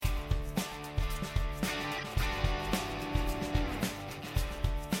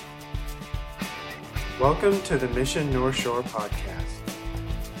Welcome to the Mission North Shore podcast.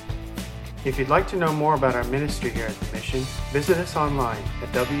 If you'd like to know more about our ministry here at the Mission, visit us online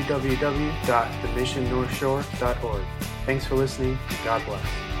at www.themissionnorthshore.org. Thanks for listening. God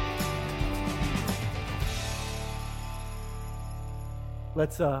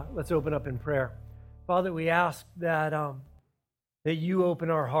bless. Let's open up in prayer. Father, we ask that you open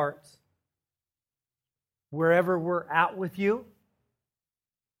our hearts. Wherever we're at with you,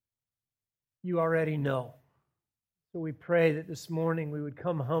 you already know. So we pray that this morning we would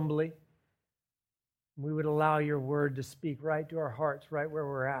come humbly. We would allow your word to speak right to our hearts, right where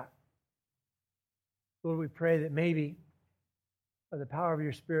we're at. Lord, we pray that maybe by the power of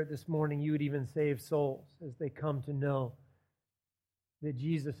your Spirit this morning, you would even save souls as they come to know that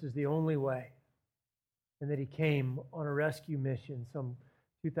Jesus is the only way and that he came on a rescue mission some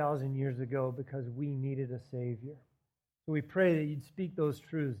 2,000 years ago because we needed a Savior. So we pray that you'd speak those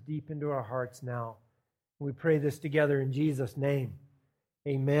truths deep into our hearts now. We pray this together in Jesus' name.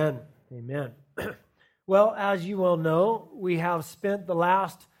 Amen. Amen. Well, as you all know, we have spent the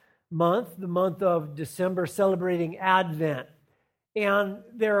last month, the month of December, celebrating Advent. And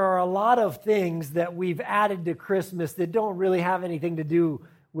there are a lot of things that we've added to Christmas that don't really have anything to do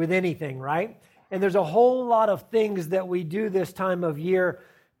with anything, right? And there's a whole lot of things that we do this time of year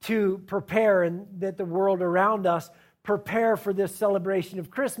to prepare, and that the world around us prepare for this celebration of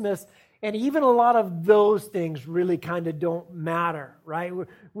Christmas. And even a lot of those things really kind of don't matter, right?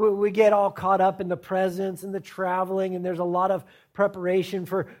 We get all caught up in the presents and the traveling, and there's a lot of preparation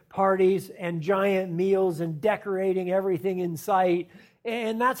for parties and giant meals and decorating everything in sight.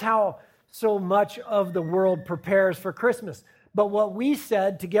 And that's how so much of the world prepares for Christmas. But what we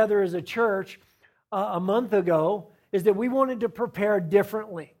said together as a church a month ago is that we wanted to prepare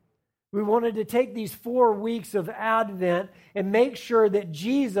differently. We wanted to take these 4 weeks of Advent and make sure that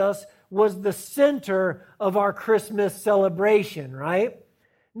Jesus was the center of our Christmas celebration, right?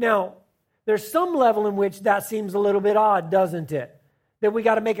 Now, there's some level in which that seems a little bit odd, doesn't it? That we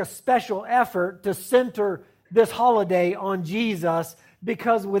got to make a special effort to center this holiday on Jesus,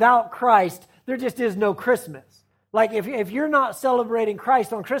 because without Christ, there just is no Christmas. Like if you're not celebrating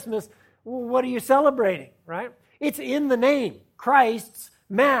Christ on Christmas, what are you celebrating, right? It's in the name, Christ's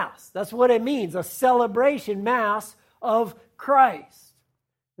Mass. That's what it means, a celebration Mass of Christ.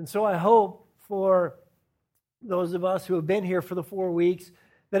 And so I hope for those of us who have been here for the 4 weeks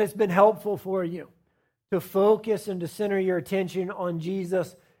that it's been helpful for you to focus and to center your attention on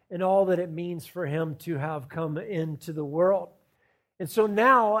Jesus and all that it means for him to have come into the world. And so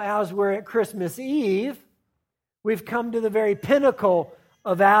now, as we're at Christmas Eve, we've come to the very pinnacle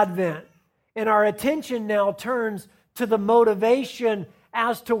of Advent. And our attention now turns to the motivation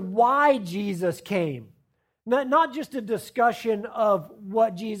as to why Jesus came. Not just a discussion of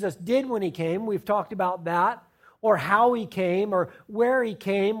what Jesus did when he came, we've talked about that, or how he came, or where he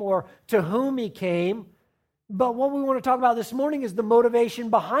came, or to whom he came. But what we want to talk about this morning is the motivation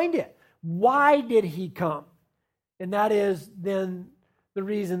behind it. Why did he come? And that is then the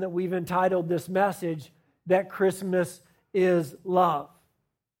reason that we've entitled this message, that Christmas is love.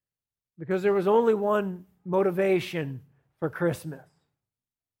 Because there was only one motivation for Christmas,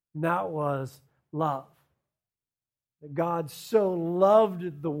 and that was love. That God so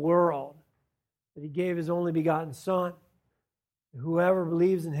loved the world that he gave his only begotten Son. Whoever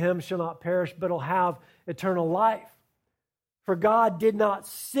believes in him shall not perish, but will have eternal life. For God did not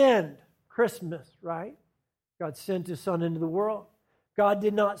send Christmas, right? God sent his Son into the world. God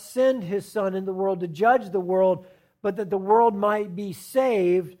did not send his Son into the world to judge the world, but that the world might be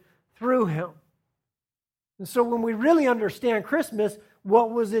saved through him. And so when we really understand Christmas,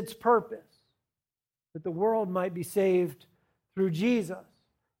 what was its purpose? That the world might be saved through Jesus.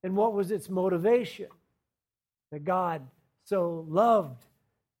 And what was its motivation? That God so loved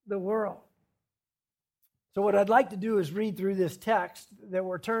the world. So what I'd like to do is read through this text that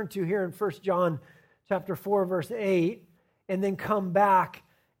we're turned to here in 1 John chapter 4, verse 8, and then come back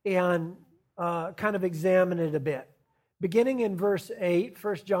and kind of examine it a bit. Beginning in verse 8,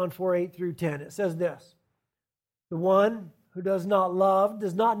 1 John 4, 8 through 10, it says this: the one who does not love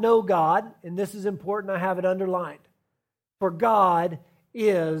does not know God, and this is important, I have it underlined. For God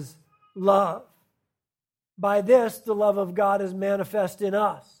is love. By this, the love of God is manifest in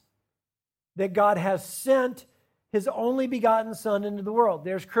us, that God has sent his only begotten Son into the world.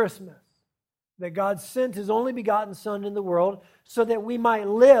 There's Christmas. That God sent his only begotten Son in the world so that we might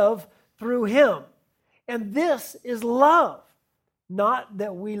live through him. And this is love. Not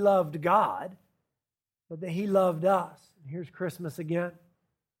that we loved God, but that he loved us. Here's Christmas again.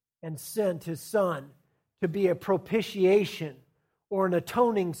 And sent his Son to be a propitiation or an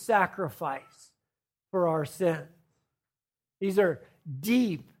atoning sacrifice for our sins. These are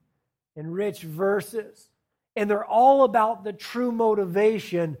deep and rich verses, and they're all about the true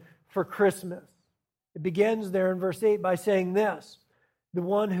motivation for Christmas. It begins there in verse 8 by saying this: the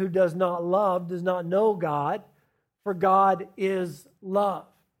one who does not love does not know God, for God is love.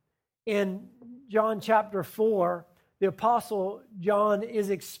 In John chapter 4, the Apostle John is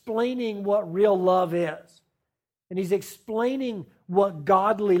explaining what real love is. And he's explaining what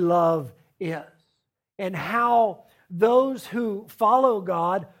godly love is, and how those who follow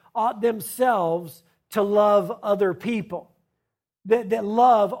God ought themselves to love other people. That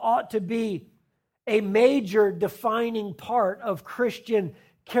love ought to be a major defining part of Christian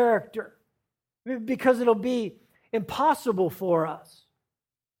character, because it'll be impossible for us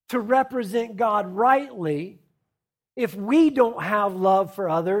to represent God rightly if we don't have love for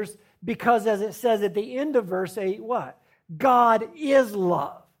others, because as it says at the end of verse 8, what? God is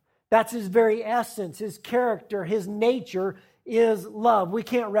love. That's His very essence, His character, His nature is love. We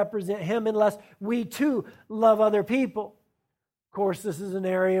can't represent Him unless we too love other people. Of course, this is an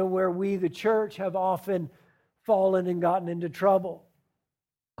area where we, the church, have often fallen and gotten into trouble,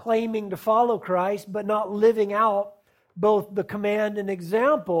 claiming to follow Christ, but not living out both the command and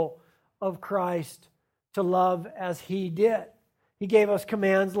example of Christ to love as He did. He gave us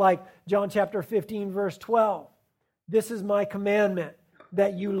commands like John chapter 15, verse 12. This is my commandment,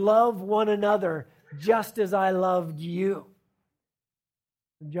 that you love one another just as I loved you.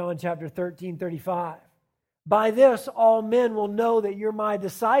 John chapter 13, 35. By this, all men will know that you're my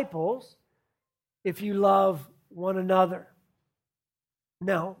disciples if you love one another.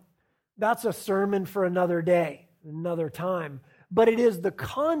 Now, that's a sermon for another day, another time. But it is the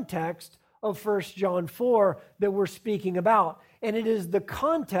context of 1 John 4 that we're speaking about. And it is the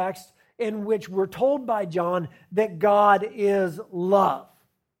context in which we're told by John that God is love.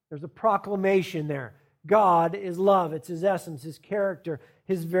 There's a proclamation there. God is love. It's His essence, His character,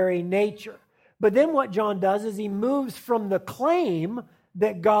 His very nature. But then what John does is he moves from the claim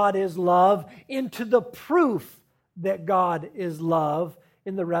that God is love into the proof that God is love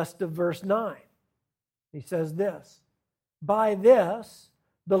in the rest of verse 9. He says this: by this,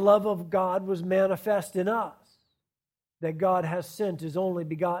 the love of God was manifest in us, that God has sent His only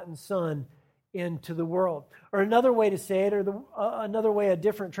begotten Son into the world. Or another way to say it, or another way a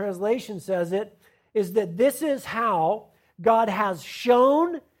different translation says it, is that this is how God has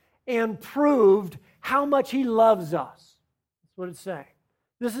shown and proved how much He loves us. That's what it's saying.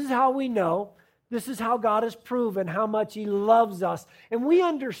 This is how we know. This is how God has proven how much He loves us. And we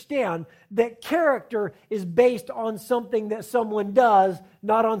understand that character is based on something that someone does,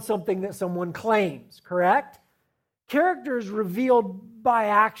 not on something that someone claims, correct? Character is revealed by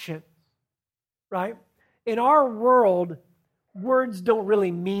action, right? In our world, words don't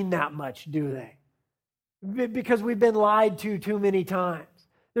really mean that much, do they? Because we've been lied to too many times.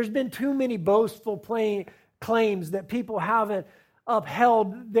 There's been too many boastful claims that people haven't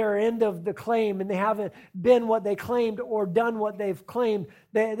upheld their end of the claim, and they haven't been what they claimed or done what they've claimed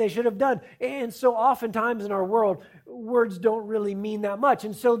they should have done. And so oftentimes in our world, words don't really mean that much.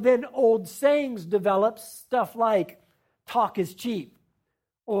 And so then old sayings develop, stuff like talk is cheap,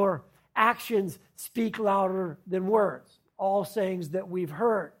 or actions speak louder than words, all sayings that we've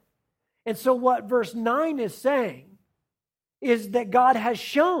heard. And so what verse 9 is saying is that God has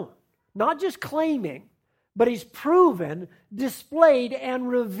shown, not just claiming, but He's proven, displayed, and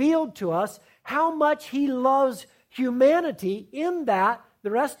revealed to us how much He loves humanity, in that,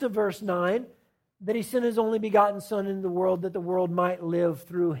 the rest of verse 9, that He sent His only begotten Son into the world that the world might live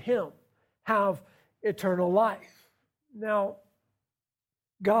through Him, have eternal life. Now,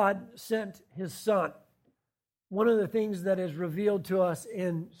 God sent His Son. One of the things that is revealed to us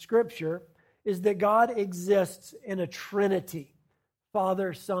in Scripture is that God exists in a Trinity: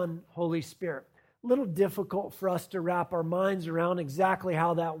 Father, Son, Holy Spirit. A little difficult for us to wrap our minds around exactly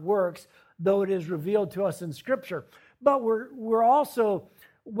how that works, though it is revealed to us in Scripture. But we're also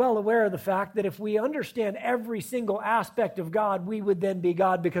well aware of the fact that if we understand every single aspect of God, we would then be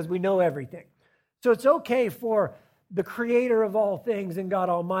God, because we know everything. So it's okay for the Creator of all things and God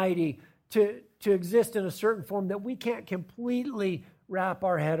Almighty to exist in a certain form that we can't completely wrap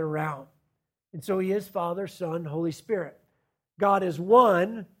our head around. And so He is Father, Son, Holy Spirit. God is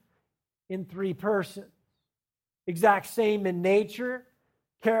one in three persons, exact same in nature,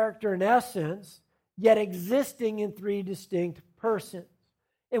 character, and essence, yet existing in three distinct persons.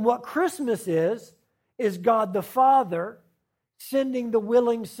 And what Christmas is God the Father sending the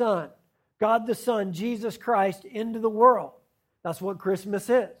willing Son, God the Son, Jesus Christ, into the world. That's what Christmas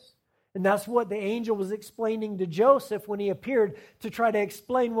is. And that's what the angel was explaining to Joseph when he appeared to try to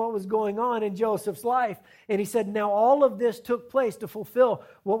explain what was going on in Joseph's life. And he said, now all of this took place to fulfill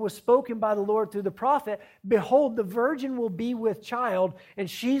what was spoken by the Lord through the prophet. Behold, the virgin will be with child, and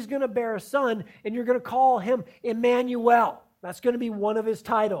she's going to bear a son, and you're going to call him Emmanuel. That's going to be one of his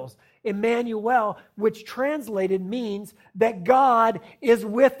titles. Emmanuel, which translated means that God is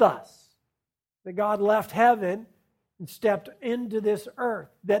with us. That God left heaven and stepped into this earth.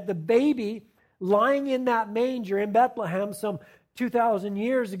 That the baby lying in that manger in Bethlehem some 2,000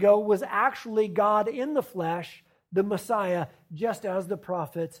 years ago was actually God in the flesh, the Messiah, just as the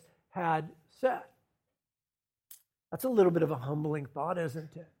prophets had said. That's a little bit of a humbling thought,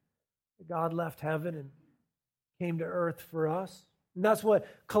 isn't it? God left heaven and came to earth for us. And that's what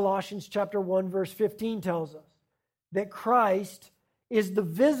Colossians chapter 1, verse 15 tells us. That Christ is the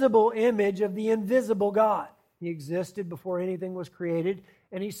visible image of the invisible God. He existed before anything was created,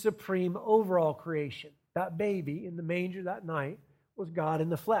 and he's supreme over all creation. That baby in the manger that night was God in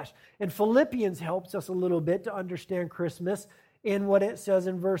the flesh. And Philippians helps us a little bit to understand Christmas in what it says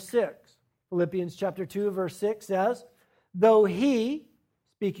in verse 6. Philippians chapter 2, verse 6 says, though he,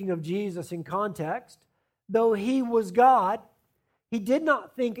 speaking of Jesus in context, though he was God, he did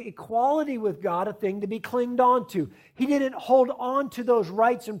not think equality with God a thing to be clinged on to. He didn't hold on to those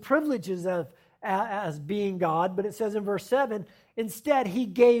rights and privileges as being God, but it says in verse 7, instead he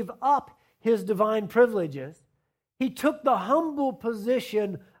gave up his divine privileges. He took the humble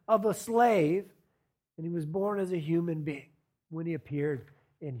position of a slave, and he was born as a human being when he appeared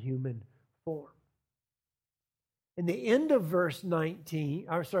in human form. And the end of verse 9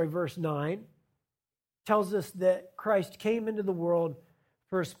 tells us that Christ came into the world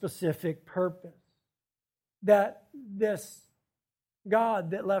for a specific purpose. That this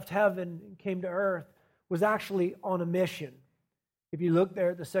God that left heaven and came to earth was actually on a mission. If you look there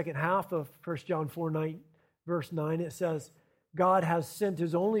at the second half of 1 John 4, verse 9, it says, God has sent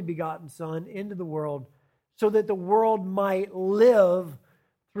his only begotten Son into the world so that the world might live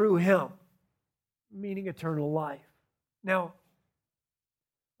through him, meaning eternal life. Now,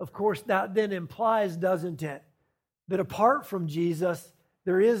 of course, that then implies, doesn't it, that apart from Jesus,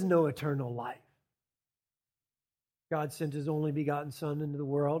 there is no eternal life. God sent his only begotten Son into the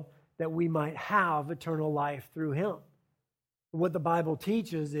world that we might have eternal life through him. And what the Bible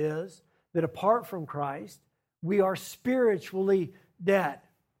teaches is that apart from Christ, we are spiritually dead.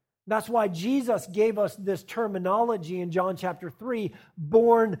 That's why Jesus gave us this terminology in John chapter 3,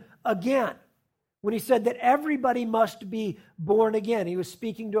 born again. When he said that everybody must be born again. He was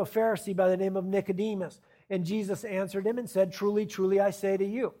speaking to a Pharisee by the name of Nicodemus. And Jesus answered him and said, truly, truly, I say to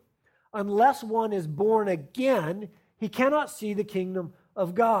you, unless one is born again, he cannot see the kingdom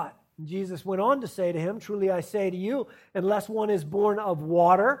of God. And Jesus went on to say to him, truly, I say to you, unless one is born of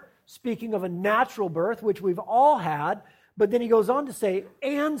water, speaking of a natural birth, which we've all had, but then he goes on to say,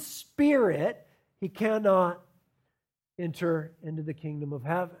 and spirit, he cannot enter into the kingdom of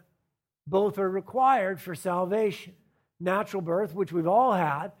heaven. Both are required for salvation. Natural birth, which we've all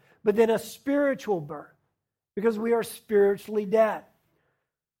had, but then a spiritual birth, because we are spiritually dead.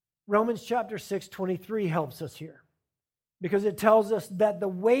 Romans chapter 6:23 helps us here, because it tells us that the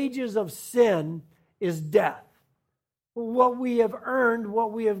wages of sin is death. What we have earned,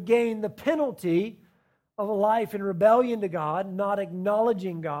 what we have gained, the penalty of a life in rebellion to God, not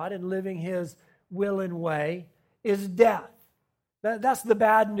acknowledging God and living his will and way, is death. That's the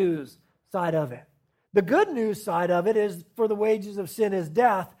bad news side of it. The good news side of it is, for the wages of sin is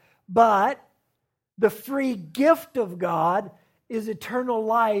death, but the free gift of God is eternal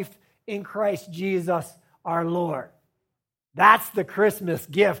life in Christ Jesus our Lord. That's the Christmas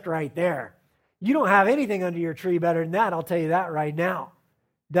gift right there. You don't have anything under your tree better than that, I'll tell you that right now.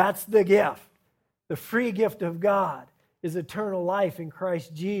 That's the gift. The free gift of God is eternal life in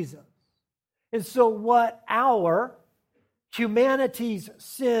Christ Jesus. And so what our humanity's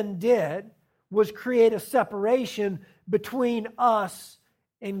sin did was create a separation between us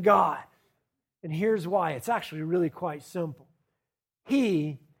and God. And here's why. It's actually really quite simple.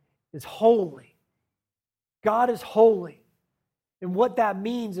 He is holy. God is holy. And what that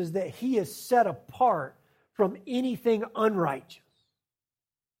means is that he is set apart from anything unrighteous.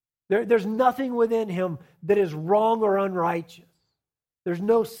 There's nothing within him that is wrong or unrighteous. There's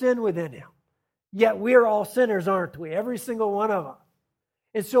no sin within him. Yet we're all sinners, aren't we? Every single one of us.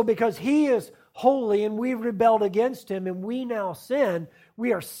 And so because he is holy and we've rebelled against him and we now sin,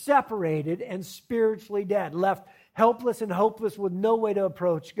 we are separated and spiritually dead, left helpless and hopeless with no way to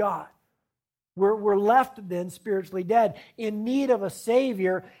approach God. We're left then spiritually dead, in need of a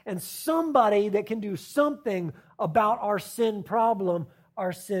Savior and somebody that can do something about our sin problem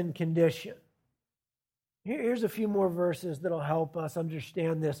our sin condition. Here's a few more verses that'll help us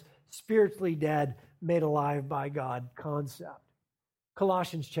understand this spiritually dead, made alive by God concept.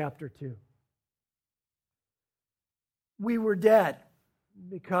 Colossians chapter 2. We were dead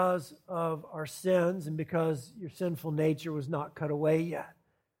because of our sins and because your sinful nature was not cut away yet.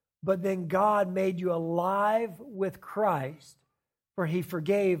 But then God made you alive with Christ, for he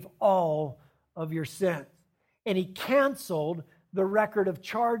forgave all of your sins. And he canceled the record of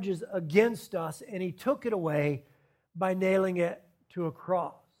charges against us, and he took it away by nailing it to a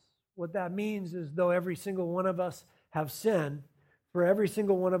cross. What that means is, though every single one of us have sinned, for every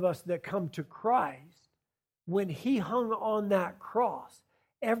single one of us that come to Christ, when he hung on that cross,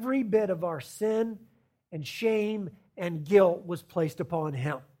 every bit of our sin and shame and guilt was placed upon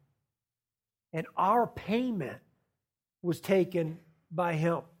him. And our payment was taken by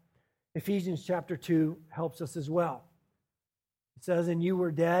him. Ephesians chapter 2 helps us as well. It says, and you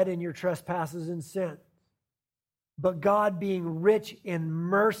were dead in your trespasses and sins. But God, being rich in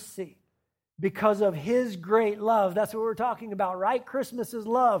mercy, because of his great love, that's what we're talking about, right? Christmas is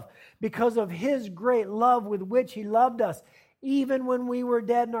love. Because of his great love with which he loved us, even when we were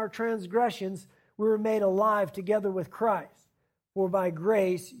dead in our transgressions, we were made alive together with Christ. For by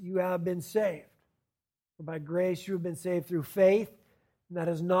grace you have been saved. For by grace you have been saved through faith, and that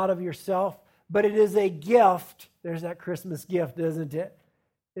is not of yourself, but it is a gift. There's that Christmas gift, isn't it?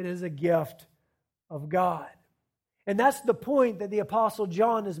 It is a gift of God. And that's the point that the Apostle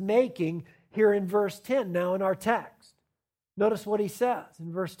John is making here in verse 10, now in our text. Notice what he says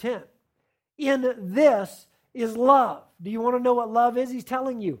in verse 10. In this is love. Do you want to know what love is? He's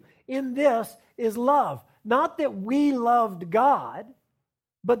telling you, in this is love. Not that we loved God,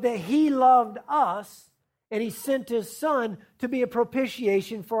 but that he loved us, and he sent his Son to be a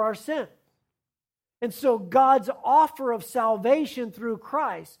propitiation for our sins. And so God's offer of salvation through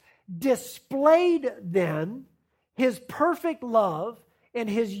Christ displayed then his perfect love and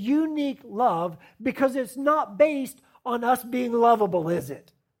his unique love, because it's not based on us being lovable, is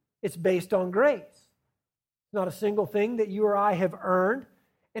it? It's based on grace. It's not a single thing that you or I have earned,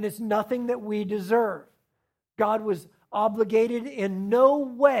 and it's nothing that we deserve. God was obligated in no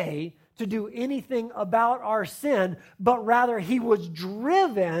way to do anything about our sin, but rather he was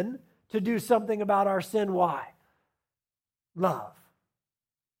driven to do something about our sin. Why? Love.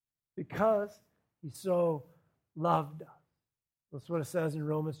 Because he so loved us. That's what it says in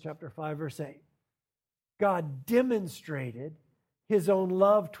Romans chapter 5, verse 8. God demonstrated his own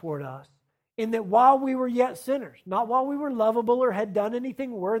love toward us in that while we were yet sinners, not while we were lovable or had done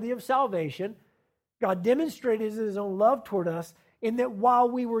anything worthy of salvation, God demonstrated his own love toward us in that while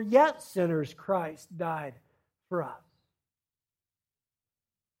we were yet sinners, Christ died for us.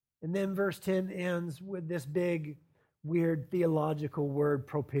 And then verse 10 ends with this big, weird theological word,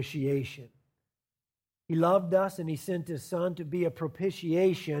 propitiation. He loved us and he sent his Son to be a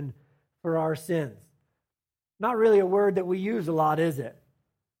propitiation for our sins. Not really a word that we use a lot, is it?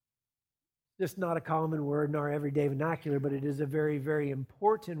 Just not a common word in our everyday vernacular, but it is a very, very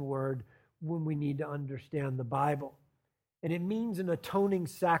important word when we need to understand the Bible. And it means an atoning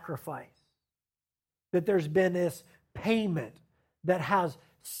sacrifice. That there's been this payment that has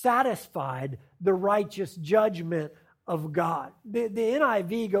satisfied the righteous judgment of God. The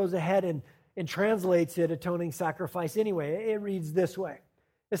NIV goes ahead and translates it, atoning sacrifice, anyway. It reads this way.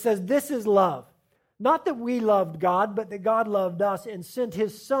 It says, this is love. Not that we loved God, but that God loved us and sent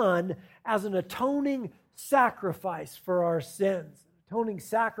his Son as an atoning sacrifice for our sins. Atoning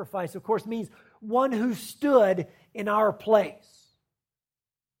sacrifice, of course, means one who stood in our place.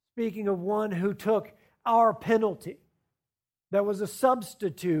 Speaking of one who took our penalty, that was a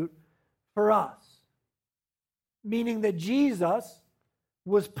substitute for us. Meaning that Jesus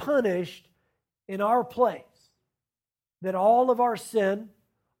was punished in our place. That all of our sin,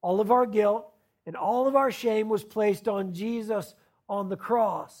 all of our guilt, and all of our shame was placed on Jesus on the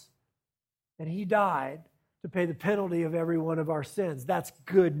cross. And he died to pay the penalty of every one of our sins. That's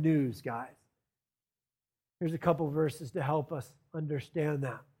good news, guys. Here's a couple verses to help us understand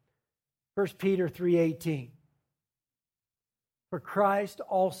that. 1 Peter 3:18. For Christ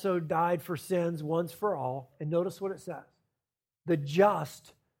also died for sins once for all. And notice what it says. The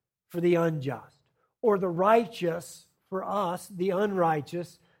just for the unjust. Or the righteous for us, the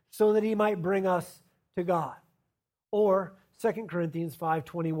unrighteous, so that he might bring us to God. Or 2 Corinthians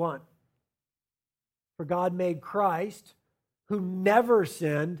 5:21. For God made Christ, who never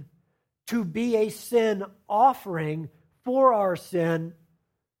sinned, to be a sin offering for our sin,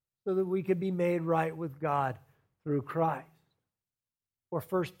 so that we could be made right with God through Christ. Or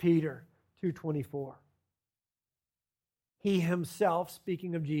 1 Peter 2:24. He himself,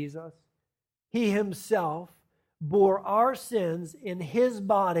 speaking of Jesus, he himself bore our sins in his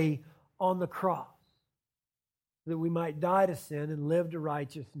body on the cross, so that we might die to sin and live to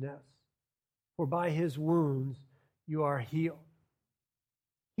righteousness. For by his wounds you are healed.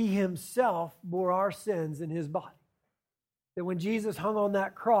 He himself bore our sins in his body. That when Jesus hung on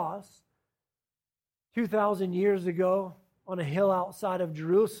that cross 2,000 years ago on a hill outside of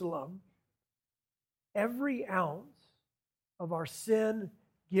Jerusalem, every ounce of our sin,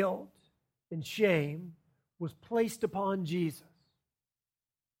 guilt, and shame was placed upon Jesus.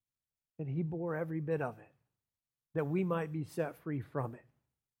 And he bore every bit of it, that we might be set free from it.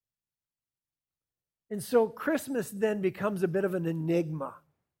 And so Christmas then becomes a bit of an enigma.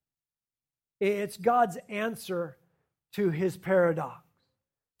 It's God's answer to his paradox.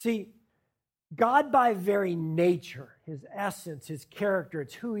 See, God by very nature, his essence, his character,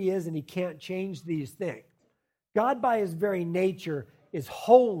 it's who he is, and he can't change these things. God by his very nature is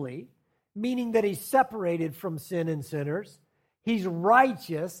holy, meaning that he's separated from sin and sinners. He's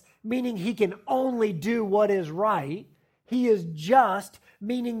righteous, meaning he can only do what is right. He is just,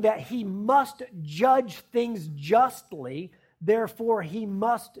 meaning that he must judge things justly. Therefore, he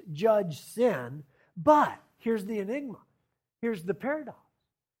must judge sin. But here's the enigma. Here's the paradox,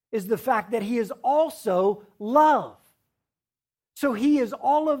 is the fact that he is also love. So he is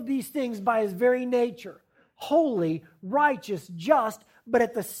all of these things by his very nature, holy, righteous, just, but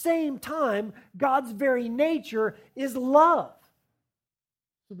at the same time, God's very nature is love.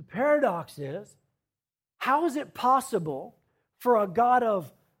 So the paradox is, how is it possible for a God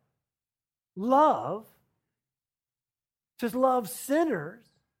of love to love sinners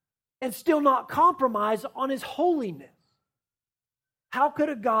and still not compromise on his holiness? How could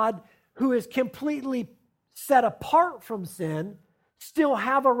a God who is completely set apart from sin still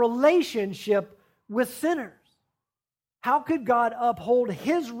have a relationship with sinners? How could God uphold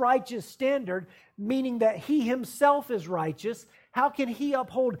his righteous standard, meaning that he himself is righteous? How can he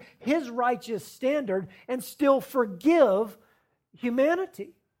uphold his righteous standard and still forgive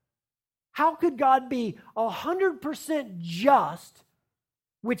humanity? How could God be 100% just,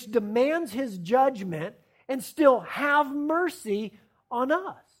 which demands his judgment, and still have mercy on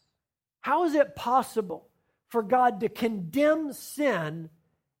us? How is it possible for God to condemn sin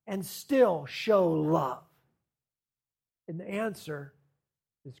and still show love? And the answer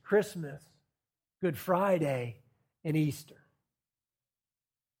is Christmas, Good Friday, and Easter.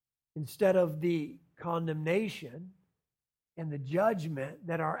 Instead of the condemnation and the judgment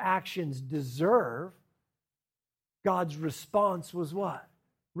that our actions deserve, God's response was what?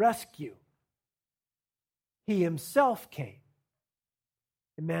 Rescue. He himself came.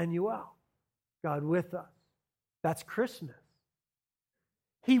 Emmanuel, God with us. That's Christmas.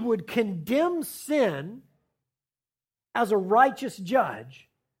 He would condemn sin as a righteous judge,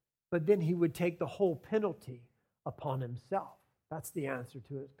 but then he would take the whole penalty upon himself. That's the answer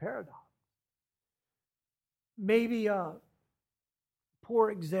to his paradox. Maybe a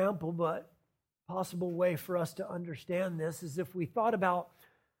poor example, but possible way for us to understand this is if we thought about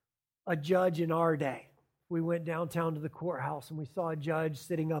a judge in our day. We went downtown to the courthouse and we saw a judge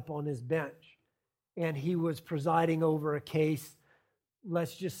sitting up on his bench, and he was presiding over a case.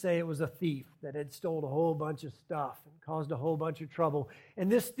 Let's just say it was a thief that had stolen a whole bunch of stuff and caused a whole bunch of trouble.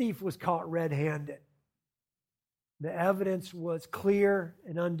 And this thief was caught red-handed. The evidence was clear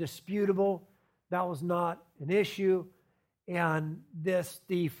and undisputable. That was not an issue. And this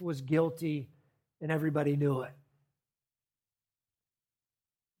thief was guilty, and everybody knew it.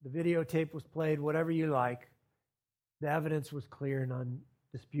 The videotape was played, whatever you like. The evidence was clear and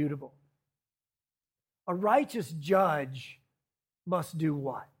undisputable. A righteous judge must do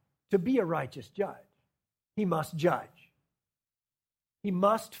what? To be a righteous judge, he must judge. He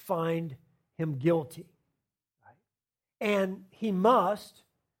must find him guilty. Right? And he must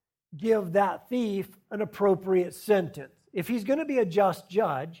give that thief an appropriate sentence. If he's going to be a just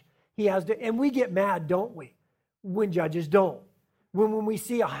judge, he has to, and we get mad, don't we, when judges don't. When we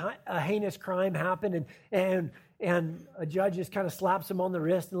see a heinous crime happen and a judge just kind of slaps him on the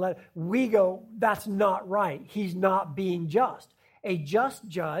wrist and we go, that's not right. He's not being just. A just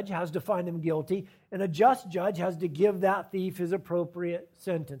judge has to find him guilty, and a just judge has to give that thief his appropriate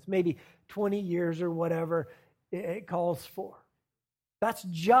sentence, maybe 20 years or whatever it calls for. That's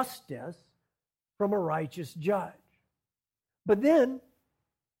justice from a righteous judge. But then,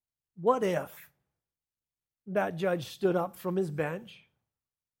 what if that judge stood up from his bench,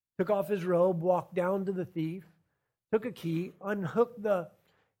 took off his robe, walked down to the thief, took a key, unhooked the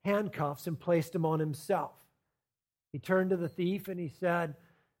handcuffs, and placed them on himself? He turned to the thief and he said,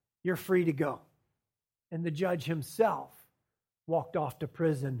 "You're free to go." And the judge himself walked off to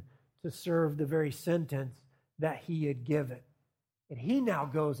prison to serve the very sentence that he had given. And he now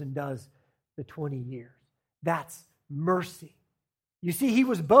goes and does the 20 years. That's mercy. You see, he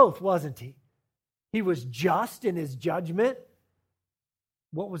was both, wasn't he? He was just in his judgment.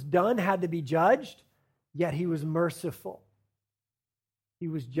 What was done had to be judged, yet he was merciful. He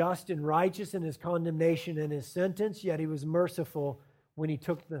was just and righteous in his condemnation and his sentence, yet he was merciful when he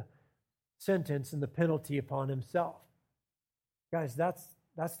took the sentence and the penalty upon himself. Guys,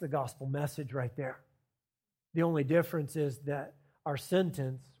 that's the gospel message right there. The only difference is that our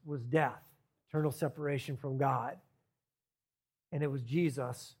sentence was death, eternal separation from God. And it was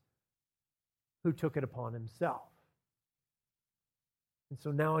Jesus who took it upon himself. And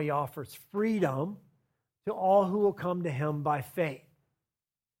so now he offers freedom to all who will come to him by faith.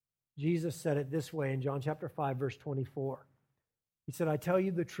 Jesus said it this way in John chapter 5, verse 24. He said, I tell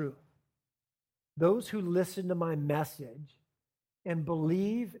you the truth. Those who listen to my message and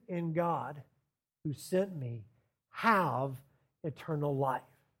believe in God who sent me have eternal life.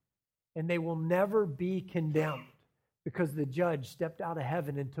 And they will never be condemned because the judge stepped out of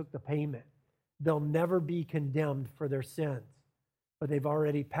heaven and took the payment. They'll never be condemned for their sins, but they've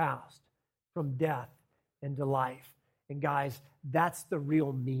already passed from death into life. And guys, that's the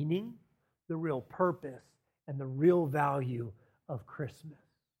real meaning, the real purpose, and the real value of Christmas.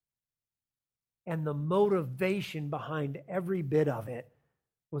 And the motivation behind every bit of it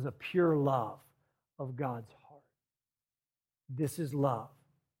was a pure love of God's heart. This is love.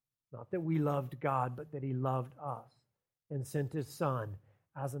 Not that we loved God, but that he loved us and sent his Son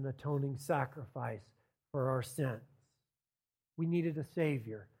as an atoning sacrifice for our sins. We needed a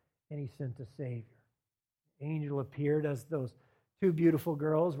Savior, and he sent a Savior. The angel appeared as those two beautiful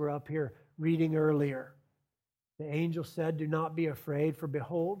girls were up here reading earlier. The angel said, do not be afraid, for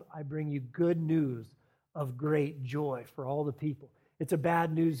behold, I bring you good news of great joy for all the people. It's a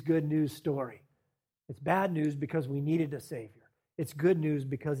bad news, good news story. It's bad news because we needed a Savior. It's good news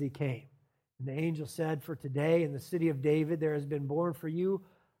because he came. And the angel said, for today in the city of David, there has been born for you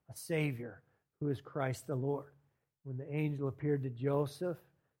a Savior who is Christ the Lord. When the angel appeared to Joseph,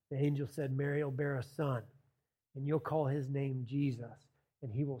 the angel said, Mary will bear a son, and you'll call his name Jesus,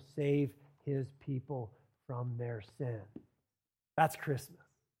 and he will save his people from their sin. That's Christmas.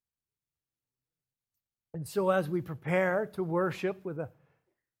 And so as we prepare to worship with a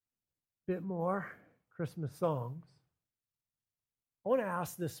bit more Christmas songs, I want to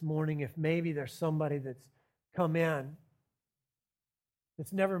ask this morning if maybe there's somebody that's come in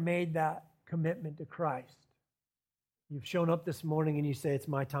that's never made that commitment to Christ. You've shown up this morning and you say, it's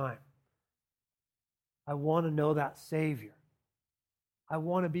my time. I want to know that Savior. I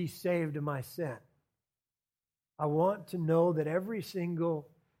want to be saved of my sin. I want to know that every single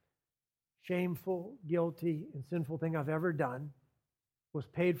shameful, guilty, and sinful thing I've ever done was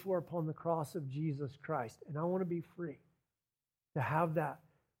paid for upon the cross of Jesus Christ. And I want to be free to have that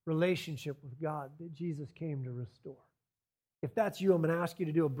relationship with God that Jesus came to restore. If that's you, I'm going to ask you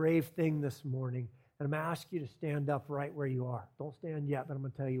to do a brave thing this morning, and I'm going to ask you to stand up right where you are. Don't stand yet, but I'm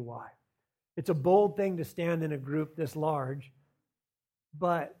going to tell you why. It's a bold thing to stand in a group this large,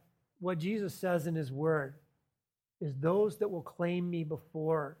 but what Jesus says in his word is those that will claim me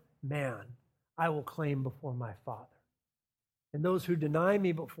before man, I will claim before my Father. And those who deny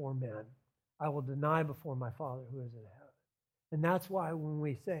me before men, I will deny before my Father who is in heaven. And that's why when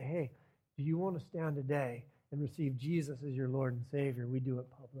we say, hey, do you want to stand today and receive Jesus as your Lord and Savior, we do it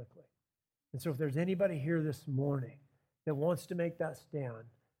publicly. And so if there's anybody here this morning that wants to make that stand,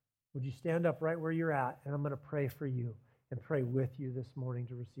 would you stand up right where you're at, and I'm going to pray for you and pray with you this morning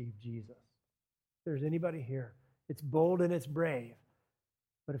to receive Jesus. If there's anybody here, it's bold and it's brave,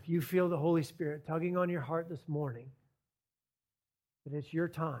 but if you feel the Holy Spirit tugging on your heart this morning, that it's your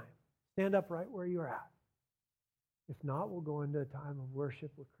time, stand up right where you're at. If not, we'll go into a time of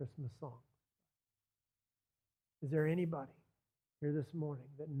worship with Christmas songs. Is there anybody here this morning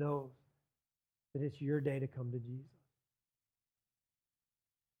that knows that it's your day to come to Jesus?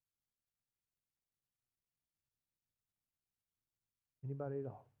 Anybody at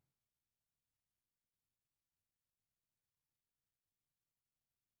all?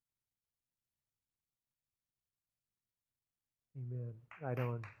 Amen. Right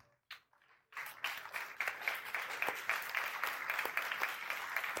on.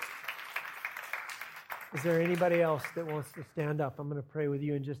 Is there anybody else that wants to stand up? I'm going to pray with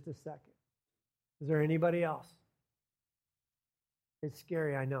you in just a second. Is there anybody else? It's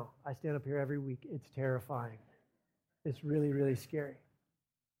scary, I know. I stand up here every week. It's terrifying. It's really, really scary.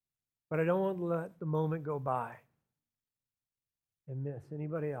 But I don't want to let the moment go by and miss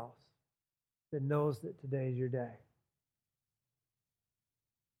anybody else that knows that today is your day.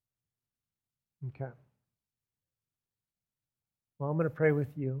 Okay. Well, I'm going to pray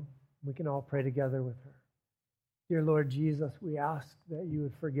with you. We can all pray together with her. Dear Lord Jesus, we ask that you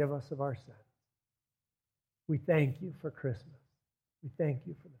would forgive us of our sins. We thank you for Christmas. We thank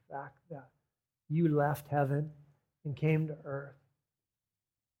you for the fact that you left heaven and came to earth.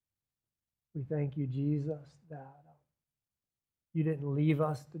 We thank you, Jesus, that you didn't leave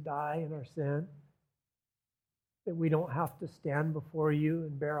us to die in our sin, that we don't have to stand before you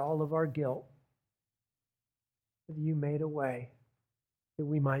and bear all of our guilt, that you made a way that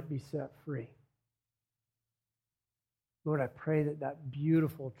we might be set free. Lord, I pray that that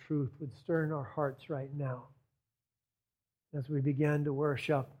beautiful truth would stir in our hearts right now as we begin to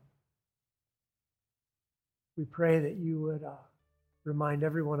worship. We pray that you would remind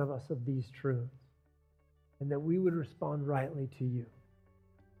every one of us of these truths and that we would respond rightly to you.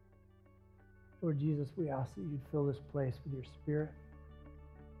 Lord Jesus, we ask that you'd fill this place with your Spirit.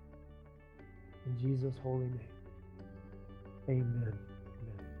 In Jesus' holy name, amen.